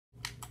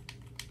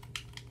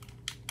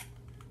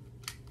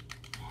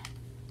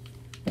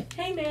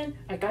Hey man,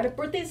 I got a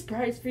birthday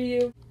surprise for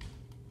you.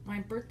 My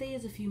birthday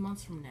is a few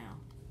months from now.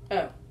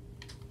 Oh.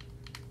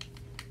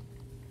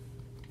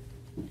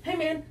 Hey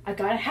man, I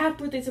got a half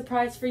birthday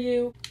surprise for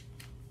you.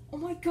 Oh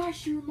my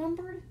gosh, you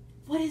remembered?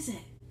 What is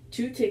it?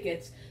 2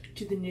 tickets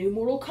to the new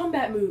Mortal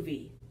Kombat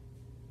movie.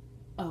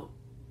 Oh,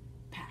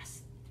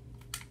 pass.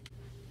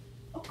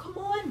 Oh, come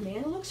on,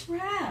 man. It looks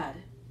rad.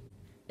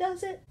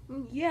 Does it?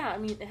 Yeah, I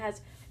mean, it has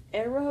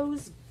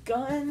arrows,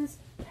 guns,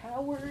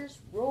 powers,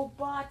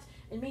 robots,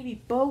 and maybe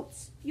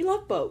boats. You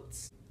love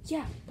boats.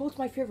 Yeah, boats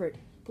my favorite.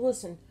 But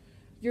listen,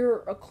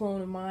 you're a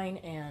clone of mine,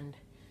 and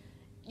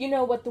you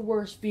know what the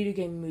worst video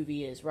game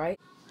movie is, right?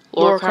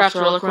 Lara Croft's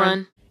Relic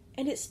Run.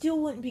 And it still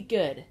wouldn't be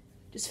good.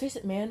 Just face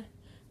it, man.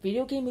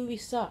 Video game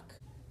movies suck.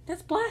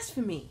 That's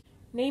blasphemy.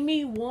 Name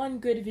me one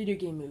good video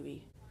game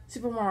movie.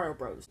 Super Mario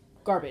Bros.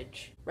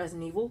 Garbage.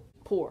 Resident Evil.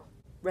 Poor.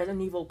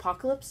 Resident Evil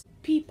Apocalypse.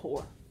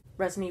 Poor.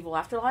 Resident Evil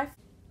Afterlife.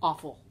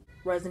 Awful.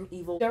 Resident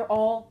Evil. They're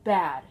all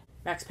bad.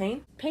 Max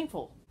Payne.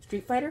 Painful.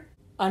 Street Fighter.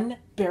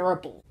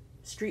 Unbearable.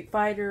 Street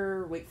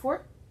Fighter. Wait for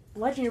it.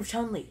 Legend of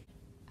Chun-Li.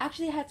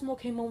 Actually had some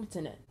okay moments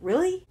in it.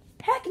 Really?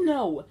 Heck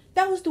no!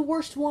 That was the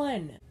worst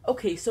one!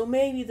 Okay, so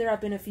maybe there have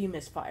been a few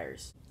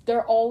misfires.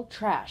 They're all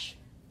trash.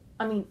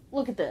 I mean,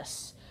 look at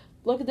this.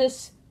 Look at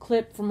this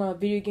clip from a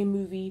video game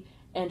movie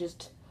and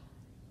just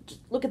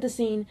look at the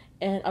scene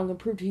and I'm gonna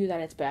prove to you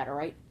that it's bad,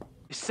 alright?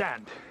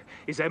 Sand.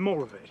 Is there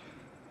more of it?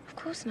 Of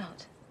course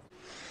not.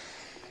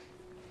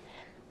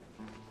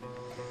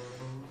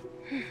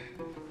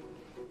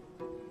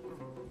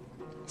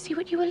 See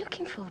what you were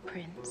looking for,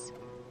 Prince?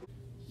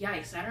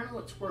 Yikes, I don't know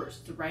what's worse,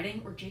 the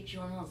writing or Jake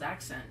Gyllenhaal's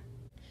accent.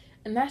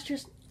 And that's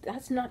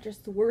not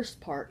just the worst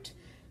part.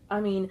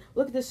 I mean,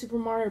 look at the Super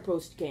Mario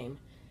Bros. Game.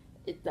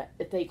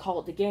 If they call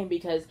it the game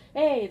because,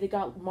 hey, they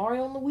got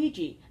Mario and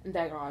Luigi, and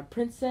they got a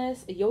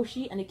princess, a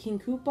Yoshi, and a King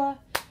Koopa.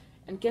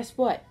 And guess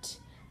what?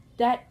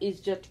 That is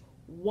just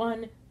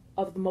one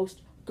of the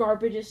most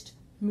garbagest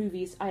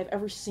movies I have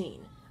ever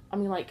seen. I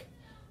mean, like,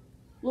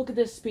 look at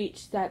this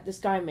speech that this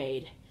guy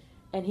made.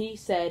 And he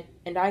said,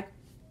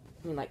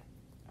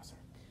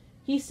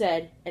 he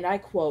said, and I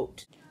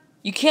quote,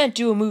 "You can't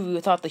do a movie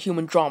without the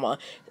human drama,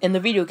 and the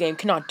video game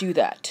cannot do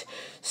that.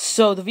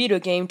 So the video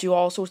game do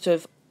all sorts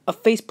of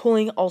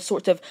face-pulling, all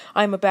sorts of,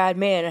 I'm a bad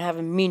man and have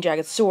a mean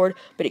jagged sword,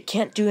 but it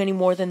can't do any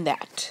more than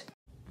that."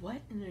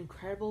 What an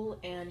incredible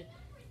and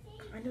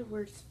kind of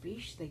weird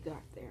speech they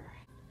got there.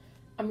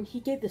 I mean, he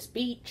gave the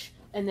speech,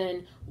 and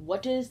then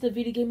what does the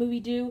video game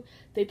movie do?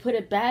 They put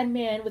a bad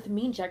man with a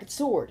mean jagged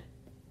sword.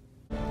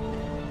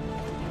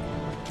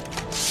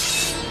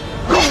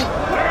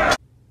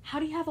 How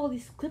do you have all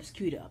these clips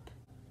queued up?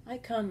 I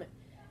come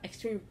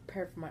extremely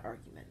prepared for my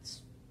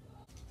arguments.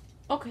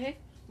 Okay,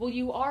 well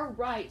you are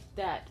right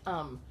that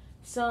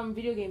some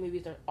video game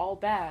movies are all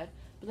bad,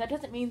 but that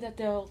doesn't mean that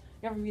they'll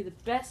never be the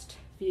best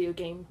video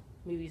game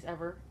movies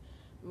ever.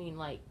 I mean,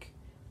 like,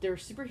 they're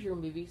superhero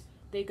movies.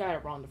 They got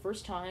it wrong the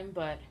first time,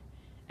 but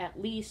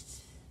at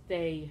least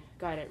they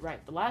got it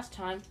right the last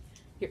time.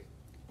 Here,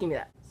 give me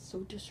that.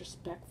 So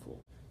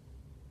disrespectful.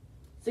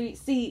 So you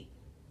see,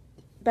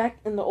 back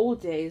in the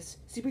old days,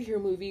 superhero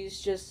movies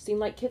just seemed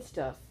like kid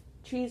stuff.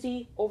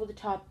 Cheesy,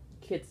 over-the-top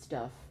kid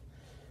stuff.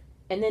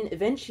 And then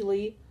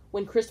eventually,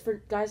 when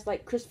guys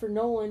like Christopher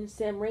Nolan,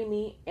 Sam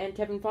Raimi, and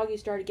Kevin Feige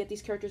started to get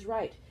these characters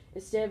right,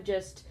 instead of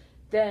just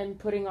them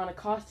putting on a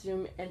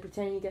costume and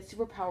pretending to get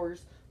superpowers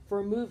for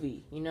a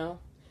movie, you know?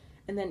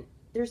 And then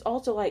there's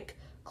also, like,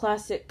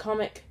 classic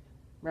comic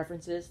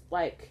references,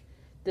 like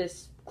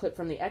this clip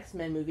from the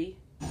X-Men movie.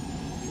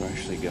 You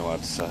actually go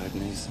outside in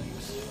these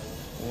things?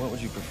 What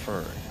would you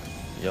prefer?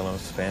 Yellow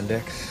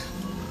spandex?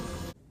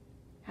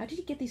 How did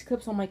you get these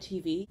clips on my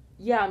TV?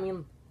 Yeah, I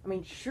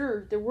mean,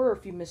 sure, there were a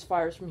few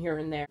misfires from here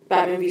and there.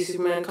 Batman v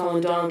Superman,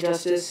 Calling Dawn of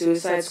Justice,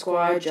 Suicide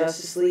Squad,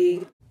 Justice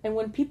League. And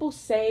when people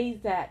say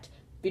that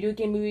video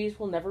game movies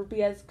will never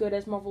be as good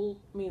as Marvel,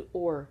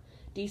 or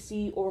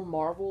DC, or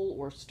Marvel,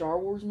 or Star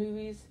Wars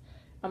movies,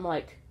 I'm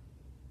like,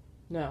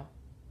 no.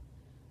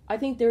 I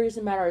think there is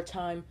a matter of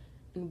time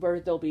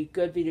where there'll be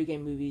good video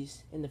game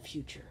movies in the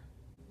future.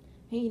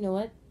 Hey, you know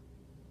what?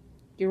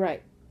 You're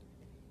right.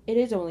 It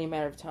is only a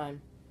matter of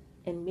time.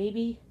 And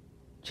maybe,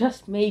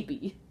 just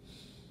maybe,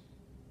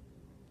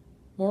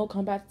 Mortal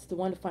Kombat's the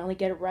one to finally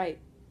get it right.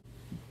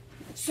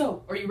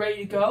 So, are you ready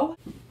to go?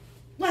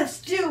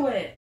 Let's do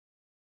it!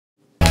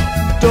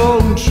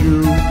 Don't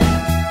you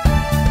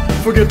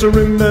forget to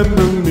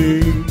remember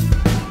me.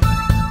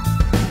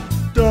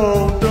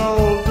 Don't.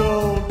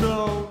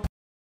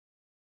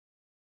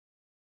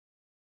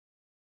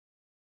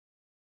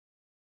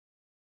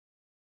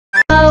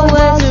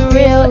 What's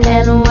real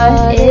and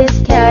what is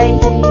K?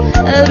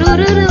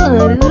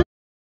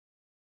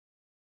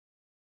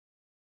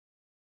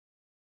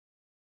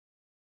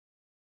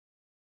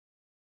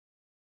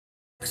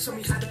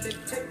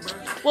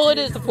 Well, it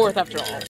is the 4th after all.